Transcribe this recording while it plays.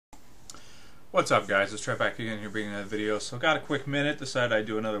What's up, guys? Let's try back again here bringing another video. So got a quick minute, decided I'd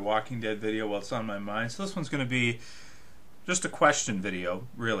do another Walking Dead video while it's on my mind. So this one's going to be just a question video,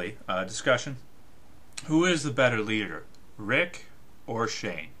 really, discussion. Who is the better leader, Rick or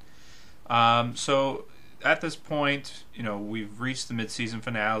Shane? So at this point, you know, we've reached the mid-season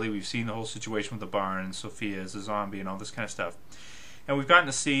finale. We've seen the whole situation with the barn and Sophia as a zombie and all this kind of stuff. And we've gotten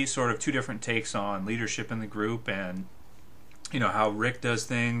to see sort of two different takes on leadership in the group and, you know, how Rick does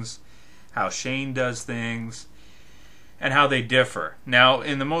things, how Shane does things, and how they differ. Now,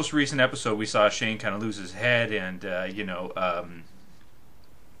 in the most recent episode, we saw Shane kind of lose his head and,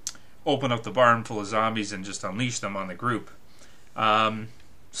 open up the barn full of zombies and just unleash them on the group. But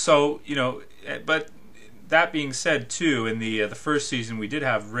that being said, too, in the first season, we did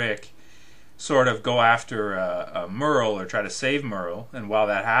have Rick sort of go after Merle or try to save Merle, and while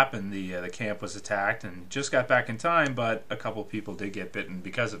that happened, the camp was attacked and just got back in time, but a couple people did get bitten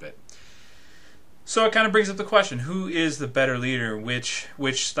because of it. So it kind of brings up the question, who is the better leader? Which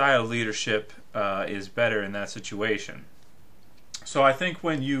style of leadership is better in that situation? So I think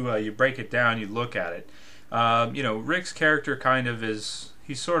when you break it down, you look at it, Rick's character kind of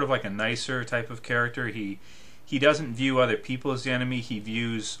he's sort of like a nicer type of character. He doesn't view other people as the enemy. He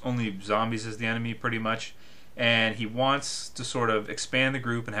views only zombies as the enemy, pretty much. And he wants to sort of expand the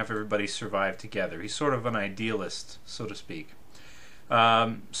group and have everybody survive together. He's sort of an idealist, so to speak.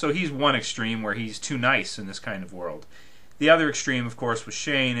 So he's one extreme where he's too nice in this kind of world. The other extreme, of course, with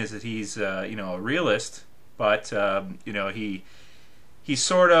Shane is that he's a realist, but he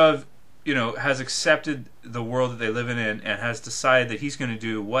sort of has accepted the world that they live in and has decided that he's going to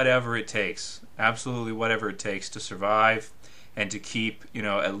do whatever it takes, absolutely whatever it takes to survive and to keep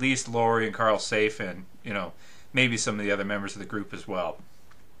at least Lori and Carl safe and maybe some of the other members of the group as well.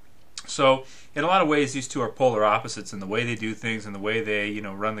 So in a lot of ways, these two are polar opposites in the way they do things and the way they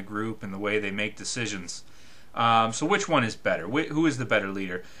run the group and the way they make decisions. So which one is better? Who is the better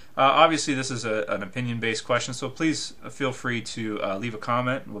leader? Obviously, this is an opinion-based question, so please feel free to leave a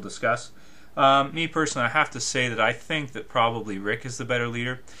comment and we'll discuss. Me personally, I have to say that I think that probably Rick is the better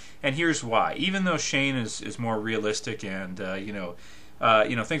leader, and here's why. Even though Shane is more realistic and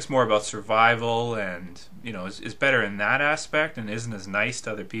thinks more about survival and is better in that aspect and isn't as nice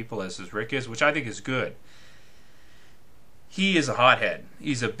to other people as Rick is, which I think is good. He is a hothead.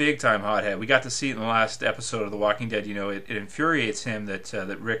 He's a big-time hothead. We got to see it in the last episode of The Walking Dead. It infuriates him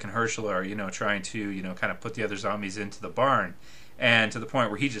that Rick and Herschel are trying to kind of put the other zombies into the barn, and to the point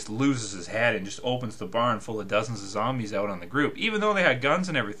where he just loses his head and just opens the barn full of dozens of zombies out on the group. Even though they had guns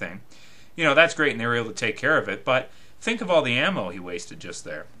and everything, that's great and they were able to take care of it. But think of all the ammo he wasted just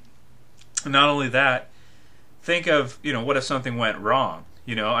there. And not only that, think of what if something went wrong.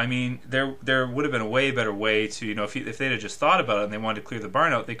 There would have been a way better way to, if they'd have just thought about it and they wanted to clear the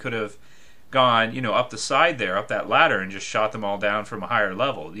barn out, they could have gone, up the side there, up that ladder, and just shot them all down from a higher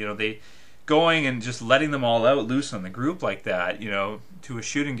level. They going and just letting them all out loose on the group like that, to a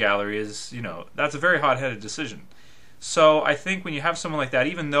shooting gallery is, that's a very hot-headed decision. So I think when you have someone like that,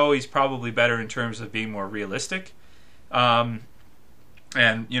 even though he's probably better in terms of being more realistic, and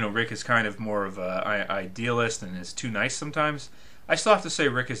Rick is kind of more of a idealist and is too nice sometimes, I still have to say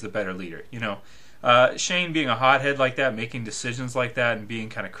Rick is the better leader. Shane being a hothead like that, making decisions like that, and being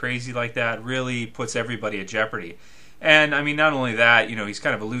kind of crazy like that really puts everybody at jeopardy. And I mean, not only that, he's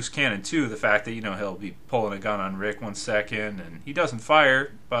kind of a loose cannon too. The fact that he'll be pulling a gun on Rick 1 second, and he doesn't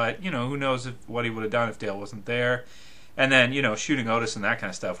fire, but who knows what he would have done if Dale wasn't there. And then shooting Otis and that kind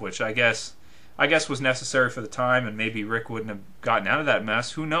of stuff, which I guess was necessary for the time, and maybe Rick wouldn't have gotten out of that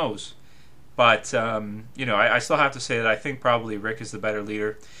mess. Who knows? But I still have to say that I think probably Rick is the better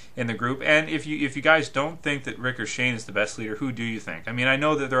leader in the group. And if you guys don't think that Rick or Shane is the best leader, who do you think? I mean, I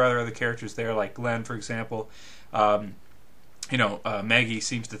know that there are other characters there, like Glenn, for example. Maggie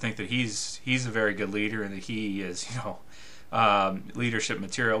seems to think that he's a very good leader and that he is leadership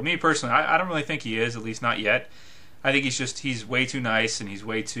material. Me personally, I don't really think he is, at least not yet. I think he's way too nice and he's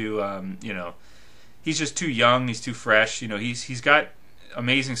way too he's just too young. He's too fresh. He's got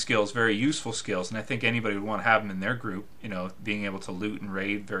amazing skills, very useful skills, and I think anybody would want to have him in their group, being able to loot and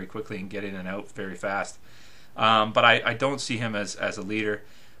raid very quickly and get in and out very fast. But I don't see him as a leader.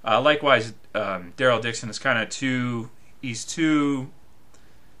 Likewise, Daryl Dixon is kind of he's too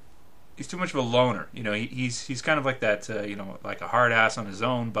much of a loner. He's kind of like that, like a hard ass on his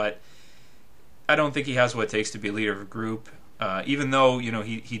own, but I don't think he has what it takes to be a leader of a group. Even though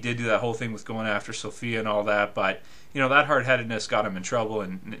he did do that whole thing with going after Sophia and all that, but that hard-headedness got him in trouble,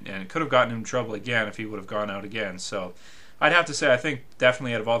 and it could have gotten him in trouble again if he would have gone out again. So I'd have to say I think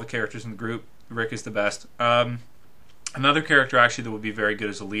definitely out of all the characters in the group, Rick is the best. Another character actually that would be very good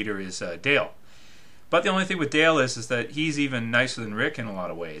as a leader is Dale. But the only thing with Dale is that he's even nicer than Rick in a lot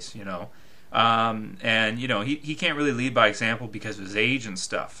of ways, you know. And you know, he can't really lead by example because of his age and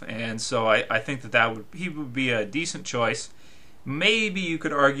stuff. And so I think he would be a decent choice. Maybe you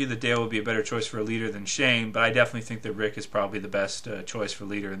could argue that Dale would be a better choice for a leader than Shane, but I definitely think that Rick is probably the best choice for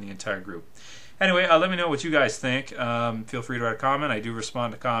leader in the entire group. Anyway, let me know what you guys think. Feel free to write a comment. I do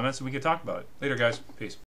respond to comments, and we can talk about it. Later, guys. Peace.